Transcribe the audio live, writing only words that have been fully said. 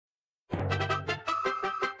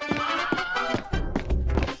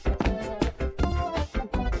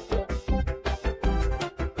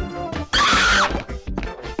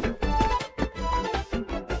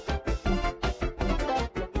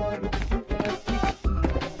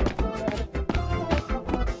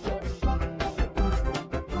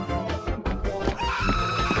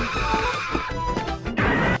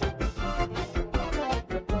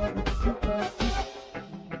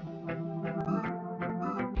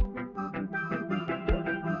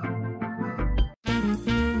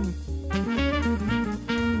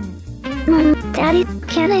Daddy,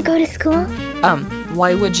 can I go to school?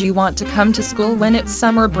 Why would you want to come to school when it's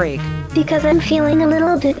summer break? Because I'm feeling a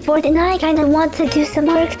little bit bored and I kinda want to do some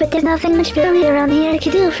work, but there's nothing much really around here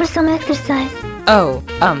to do for some exercise. Oh,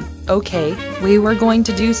 okay, we were going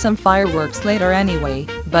to do some fireworks later anyway,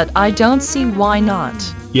 but I don't see why not.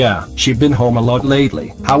 Yeah, she's been home a lot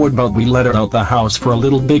lately. How about we let her out the house for a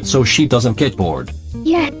little bit so she doesn't get bored?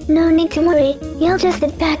 Yeah, no need to worry. You'll just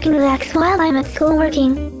sit back and relax while I'm at school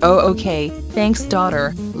working. Oh, okay, thanks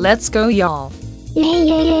daughter. Let's go y'all. Yay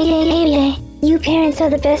yay yay yay yay yay. You parents are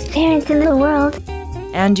the best parents in the world.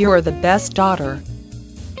 And you're the best daughter.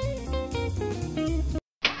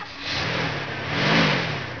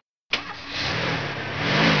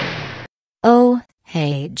 Oh,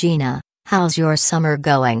 hey Gina, how's your summer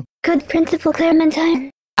going? Good, Principal Clementine.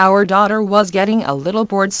 Our daughter was getting a little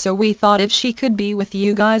bored, so we thought if she could be with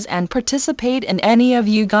you guys and participate in any of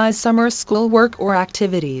you guys' summer school work or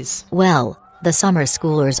activities. Well, the summer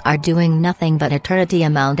schoolers are doing nothing but eternity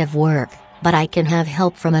amount of work, but I can have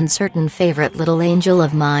help from a certain favorite little angel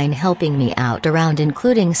of mine helping me out around,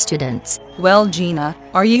 including students. Well Gina,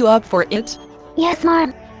 are you up for it? Yes,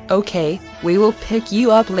 Mom. Okay, we will pick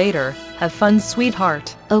you up later. Have fun,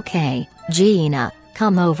 sweetheart. Okay, Gina,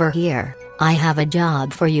 come over here. I have a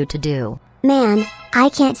job for you to do. Man, I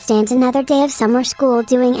can't stand another day of summer school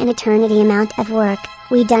doing an eternity amount of work.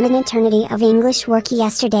 We done an eternity of English work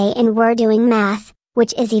yesterday and we're doing math,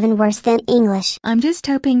 which is even worse than English. I'm just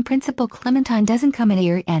hoping Principal Clementine doesn't come in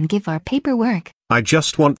here and give our paperwork. I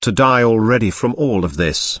just want to die already from all of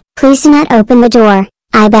this. Please do not open the door.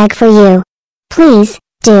 I beg for you. Please,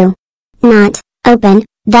 do not open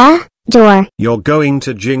the door. You're going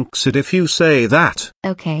to jinx it if you say that.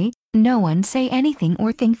 Okay, no one say anything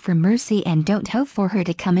or think for mercy, and don't hope for her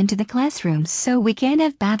to come into the classroom so we can't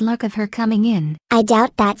have bad luck of her coming in. I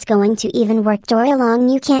doubt that's going to even work, Dora Long.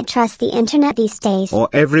 You can't trust the internet these days. Or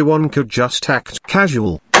everyone could just act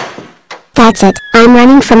casual. That's it. I'm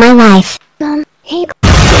running for my life. Hey.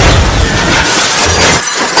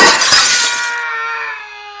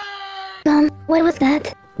 What was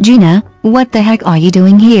that? Gina, what the heck are you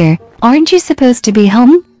doing here? Aren't you supposed to be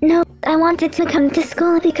home? No, I wanted to come to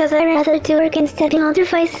school because I'd rather do work instead of on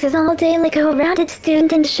devices all day like a well-rounded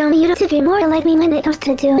student, and show you to be more like me when it comes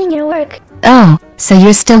to doing your work. Oh, so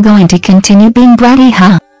you're still going to continue being bratty,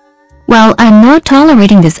 huh? Well, I'm not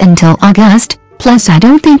tolerating this until August, plus I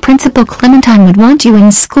don't think Principal Clementine would want you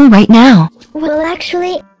in school right now. Well,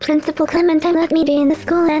 actually, Principal Clementine let me be in the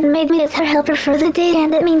school and made me as her helper for the day,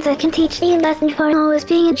 and that means I can teach you a lesson for always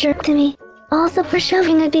being a jerk to me. Also for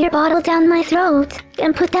shoving a beer bottle down my throat,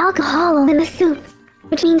 and put alcohol in the soup.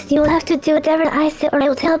 Which means you'll have to do whatever I say or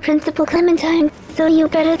I'll tell Principal Clementine, so you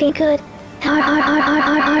better be good.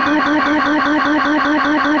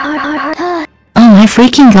 Oh my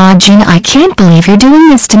freaking god, Gina, I can't believe you're doing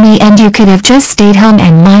this to me, and you could have just stayed home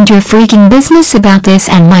and mind your freaking business about this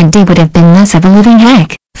and my day would have been less of a living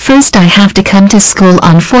heck. First I have to come to school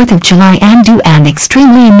on 4th of July and do an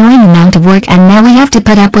extremely annoying amount of work, and now we have to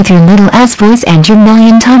put up with your little ass voice, and you're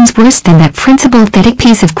million times worse than that principal pathetic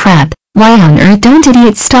piece of crap. Why on earth don't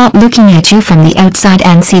idiots stop looking at you from the outside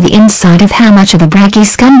and see the inside of how much of a braggy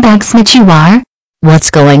scumbag snitch you are? What's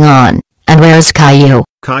going on? And where's Caillou?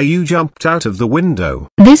 Caillou jumped out of the window.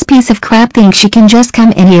 This piece of crap thinks she can just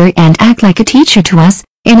come in here and act like a teacher to us,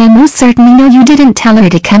 and I most certainly know you didn't tell her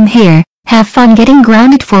to come here. Have fun getting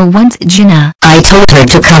grounded for once, Gina. I told her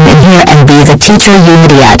to come in here and be the teacher, you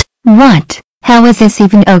idiot. What? How is this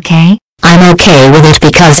even okay? I'm okay with it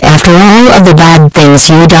because after all of the bad things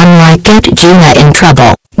you done, like get Gina in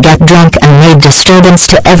trouble, get drunk and made disturbance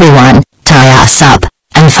to everyone, tie us up,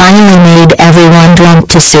 and finally made everyone drunk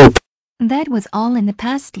to soup. That was all in the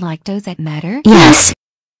past, like does that matter? Yes.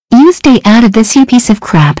 You stay out of this, you piece of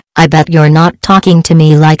crap. I bet you're not talking to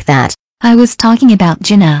me like that. I was talking about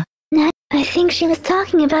Gina. Nah, I think she was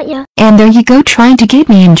talking about you. And there you go, trying to get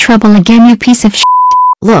me in trouble again, you piece of shit.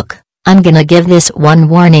 Look, I'm gonna give this one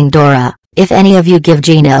warning, Dora. If any of you give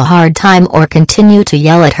Gina a hard time or continue to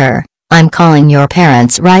yell at her, I'm calling your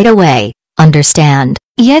parents right away, understand?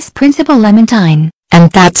 Yes, Principal Clementine.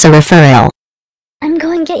 And that's a referral. I'm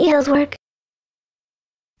going to get Yale's work.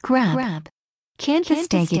 Crap. Can't this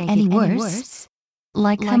day get any worse?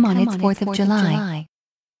 Like, come on, it's 4th of July.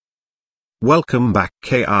 Welcome back,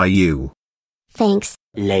 Caillou. Thanks.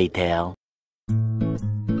 Later.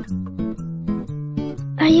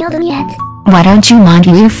 Are you done yet? Why don't you mind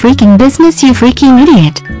your freaking business, you freaking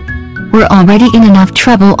idiot? We're already in enough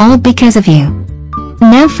trouble all because of you.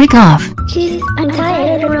 Now freak off. Jeez, I'm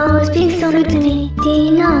tired of her always being so rude to me. Do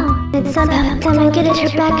you know, it's about time I get at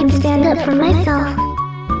her back and stand up for myself.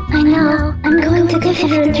 I know. I'm going to give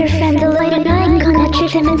her and her friends a light and I ain't gonna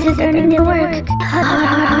trick them into earning their work.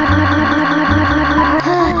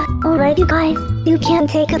 Alright you guys, you can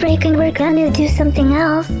take a break and we're gonna do something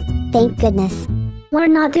else. Thank goodness. We're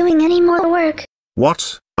not doing any more work.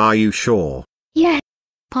 What? Are you sure? Yeah.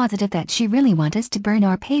 Positive that she really wants us to burn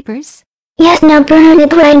our papers? Yes, now burn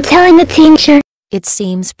it where I'm telling the teacher. It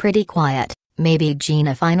seems pretty quiet. Maybe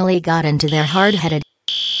Gina finally got into their hard-headed.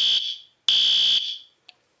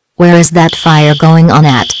 Where is that fire going on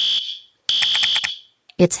at?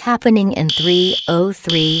 It's happening in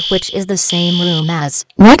 303, which is the same room as.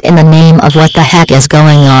 What in the name of what the heck is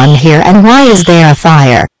going on here and why is there a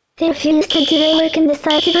fire? They refuse to do their work and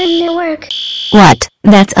decide to burn their work. What?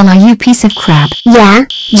 That's a lie, you piece of crap. Yeah,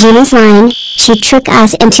 Gina's lying. She tricked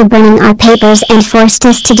us into burning our papers and forced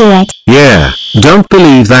us to do it. Yeah, don't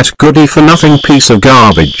believe that goody-for-nothing piece of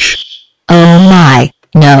garbage. Oh my,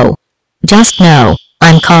 no. Just no.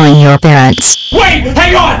 I'm calling your parents. Wait!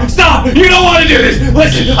 Hang on! Stop! You don't want to do this!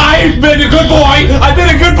 Listen, I've been a good boy! I've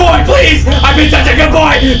been a good boy, please! I've been such a good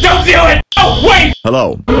boy! Don't do it! Oh, wait!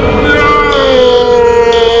 Hello.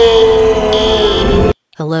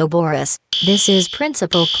 Hello Boris, this is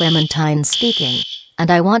Principal Clementine speaking. And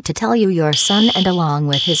I want to tell you your son and along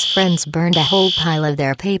with his friends burned a whole pile of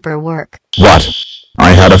their paperwork. What?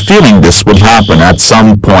 I had a feeling this would happen at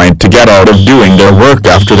some point to get out of doing their work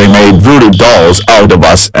after they made voodoo dolls out of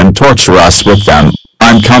us and torture us with them.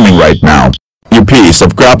 I'm coming right now. You piece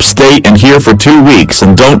of crap, stay in here for 2 weeks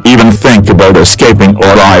and don't even think about escaping or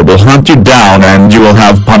I will hunt you down and you will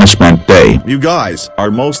have punishment day. You guys are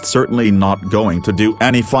most certainly not going to do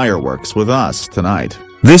any fireworks with us tonight.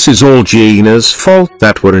 This is all Gina's fault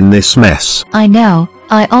that we're in this mess. I know,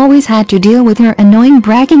 I always had to deal with her annoying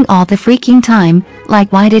bragging all the freaking time.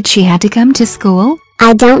 Like, why did she have to come to school?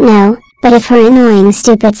 I don't know, but if her annoying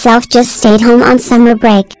stupid self just stayed home on summer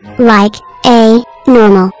break, like a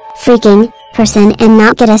normal freaking person and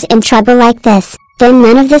not get us in trouble like this, then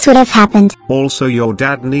none of this would have happened. Also, your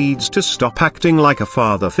dad needs to stop acting like a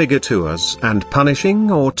father figure to us and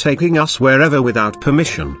punishing or taking us wherever without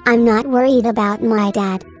permission. I'm not worried about my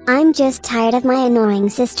dad. I'm just tired of my annoying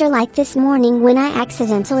sister, like this morning when I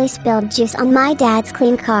accidentally spilled juice on my dad's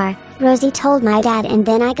clean car. Rosie told my dad and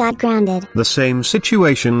then I got grounded. The same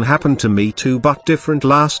situation happened to me too, but different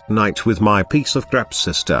last night with my piece of crap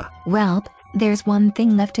sister. Well, there's one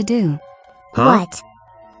thing left to do. Huh? What?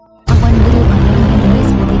 One little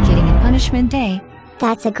boys will be getting a punishment day.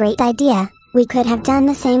 That's a great idea. We could have done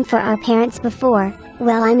the same for our parents before.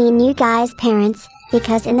 Well, I mean you guys' parents,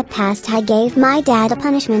 because in the past I gave my dad a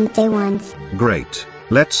punishment day once. Great,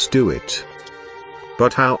 let's do it.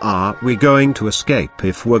 But how are we going to escape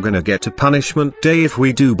if we're gonna get a punishment day if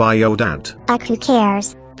we do by your dad? Who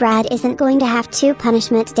cares? Brad isn't going to have 2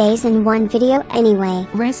 punishment days in one video anyway.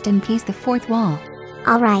 Rest in peace, the fourth wall.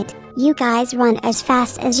 Alright, you guys run as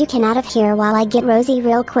fast as you can out of here while I get Rosie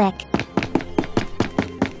real quick.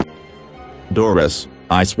 Doris,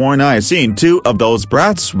 I sworn I seen 2 of those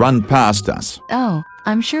brats run past us. Oh,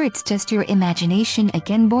 I'm sure it's just your imagination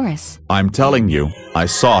again, Boris. I'm telling you, I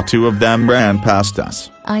saw 2 of them ran past us.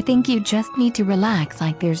 I think you just need to relax,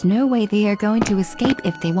 like there's no way they are going to escape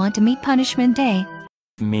if they want to meet punishment day.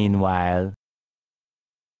 Meanwhile.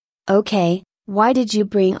 Okay, why did you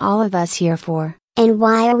bring all of us here for? And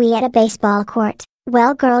why are we at a baseball court?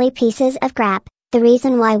 Well, girly pieces of crap, the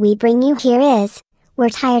reason why we bring you here is, we're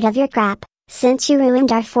tired of your crap. Since you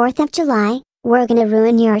ruined our 4th of July, we're gonna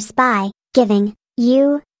ruin yours by giving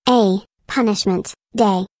you a punishment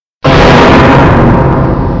day.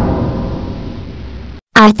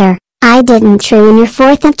 Arthur, I didn't ruin your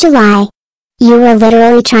 4th of July. You were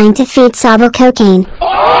literally trying to feed Sabo cocaine.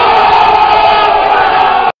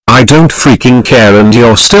 I don't freaking care and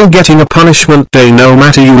you're still getting a punishment day no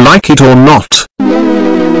matter you like it or not.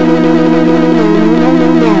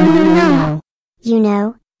 No. You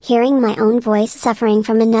know, hearing my own voice suffering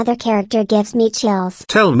from another character gives me chills.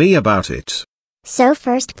 Tell me about it. So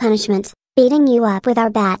first punishment, beating you up with our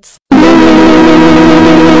bats.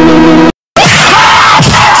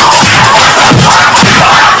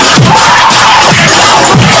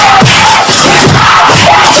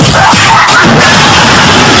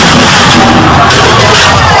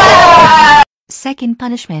 Second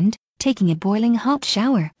punishment, taking a boiling hot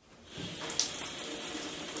shower.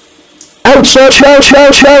 Ouch, ouch, ouch,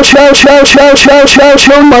 ouch, ouch, ouch, ouch, ouch, ouch, ouch,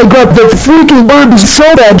 oh my god, the freaking bird is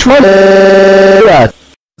so bad, try that.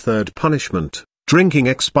 Third punishment, drinking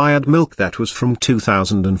expired milk that was from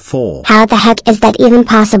 2004. How the heck is that even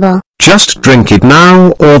possible? Just drink it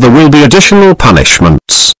now or there will be additional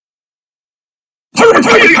punishments.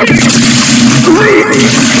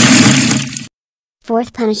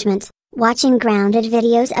 Fourth punishment, watching grounded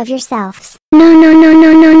videos of yourselves. No, no, no,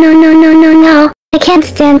 no, no, no, no, no, no, no. I can't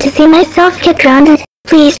stand to see myself get grounded.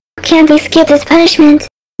 Please, can't we skip this punishment?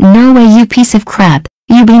 No way, you piece of crap.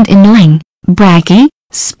 You being annoying, braggy,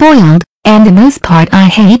 spoiled, and the most part I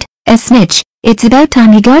hate, a snitch. It's about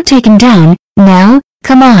time you got taken down. Now,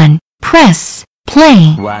 come on, press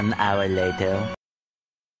play. 1 hour later.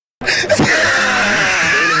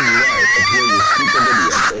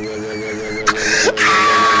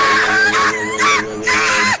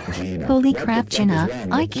 Holy crap, Gina,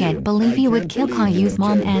 I can't believe you would kill Caillou's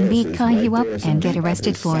mom and beat Caillou up and get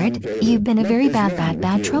arrested for it. You've been a very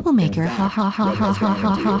bad troublemaker. Ha ha ha ha ha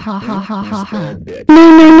ha ha ha ha ha ha ha. No,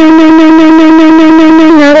 no, no, no, no, no, no, no, no, no, no,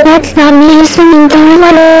 no, that's not me singing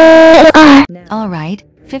Dora. Alright,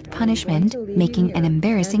 fifth punishment, making an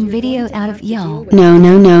embarrassing video out of y'all. No,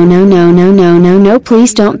 no, no, no, no, no, no, no, no,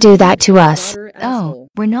 please don't do that to us. Oh,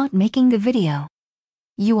 we're not making the video.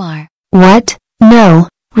 You are. What? No,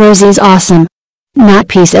 Rosie's awesome. Not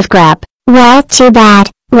piece of crap. Well, too bad.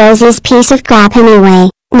 Rosie's piece of crap anyway.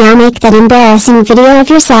 Now make that embarrassing video of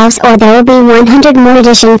yourselves or there will be 100 more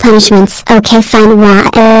additional punishments. Okay, fine.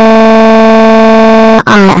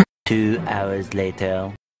 2 hours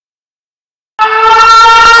later.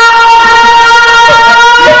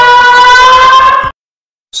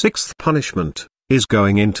 Sixth punishment is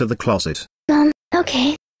going into the closet.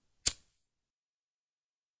 Okay.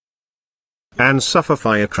 And suffer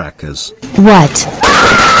firecrackers. What?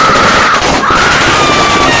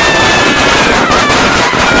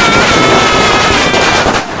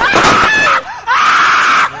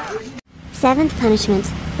 Seventh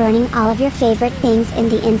punishment, burning all of your favorite things in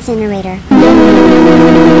the incinerator.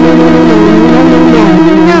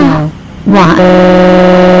 No. Why?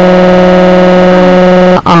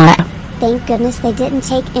 Thank goodness they didn't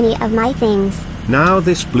take any of my things. Now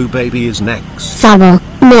this blue baby is next. Sabo.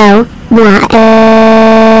 No.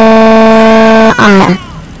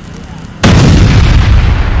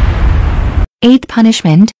 Eighth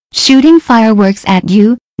punishment, shooting fireworks at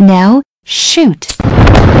you. Now, shoot.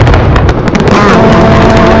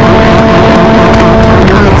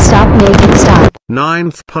 Stop, make it stop.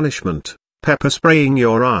 Ninth punishment, pepper spraying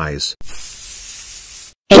your eyes.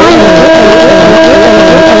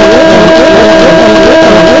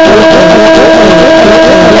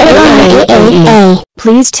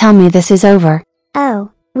 Please tell me this is over. Oh,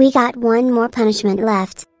 we got one more punishment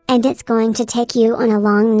left, and it's going to take you on a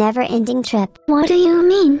long never-ending trip. What do you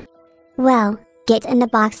mean? Well, get in the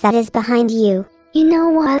box that is behind you. You know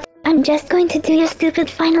what? I'm just going to do your stupid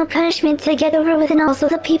final punishment to get over with, and also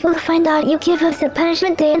the people find out you give us a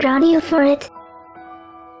punishment they drown you for it.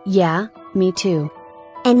 Yeah, me too.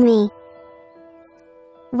 And me.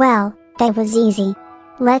 Well, that was easy.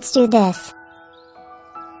 Let's do this.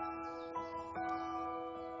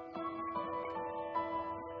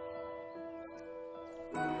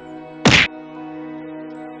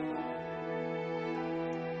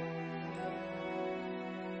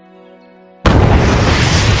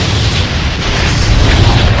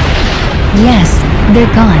 Yes,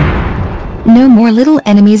 they're gone. No more little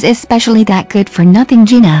enemies, especially that good-for-nothing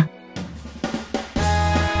Gina.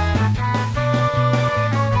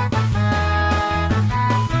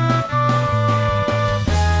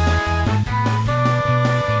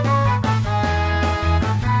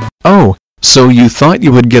 Oh, so you thought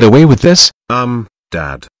you would get away with this?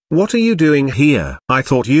 Dad, what are you doing here? I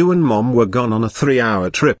thought you and Mom were gone on a 3-hour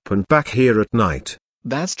trip and back here at night.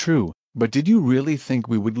 That's true, but did you really think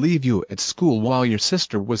we would leave you at school while your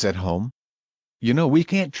sister was at home? You know we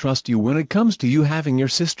can't trust you when it comes to you having your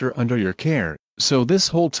sister under your care, so this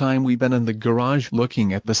whole time we've been in the garage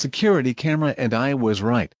looking at the security camera, and I was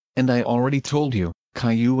right, and I already told you,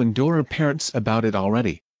 Caillou and Dora parents about it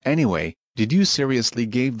already. Anyway, did you seriously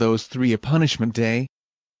give those 3 a punishment day?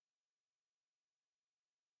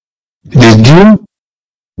 Did you?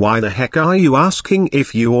 Why the heck are you asking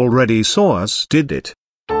if you already saw us did it?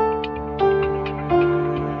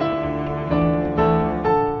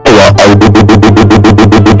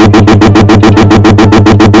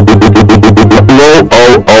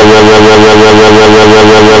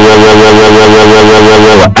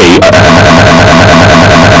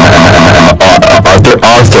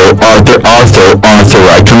 Arthur,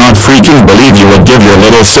 I cannot freaking believe you would give your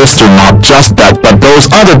little sister not just that but those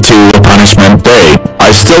other 2 a punishment day.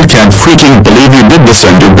 I still can't freaking believe you did this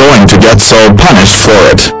and you're going to get so punished for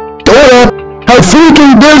it. Dora, how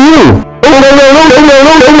freaking dare you! Why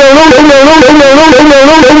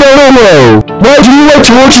do you like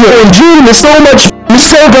to watch your own dream so much?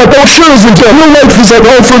 Mistake that all sure isn't there. Your life is at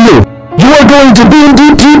all for you. You are going to be in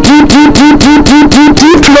deep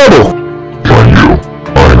trouble.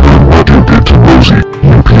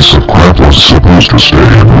 supposed to stay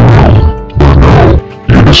in your room, but no,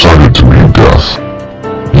 you decided to meet death.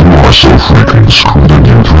 You are so freaking screwed and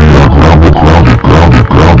you three are grounded.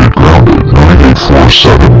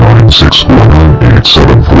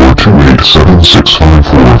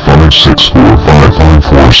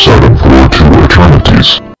 9847961984287426545645547452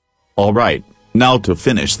 eternities. Alright, now to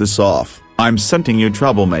finish this off, I'm sending you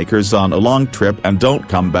troublemakers on a long trip and don't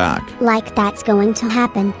come back. Like that's going to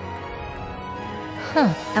happen.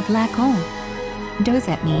 Huh, a black hole. Does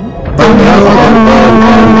that mean?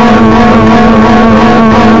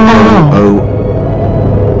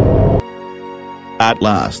 At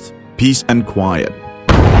last, peace and quiet.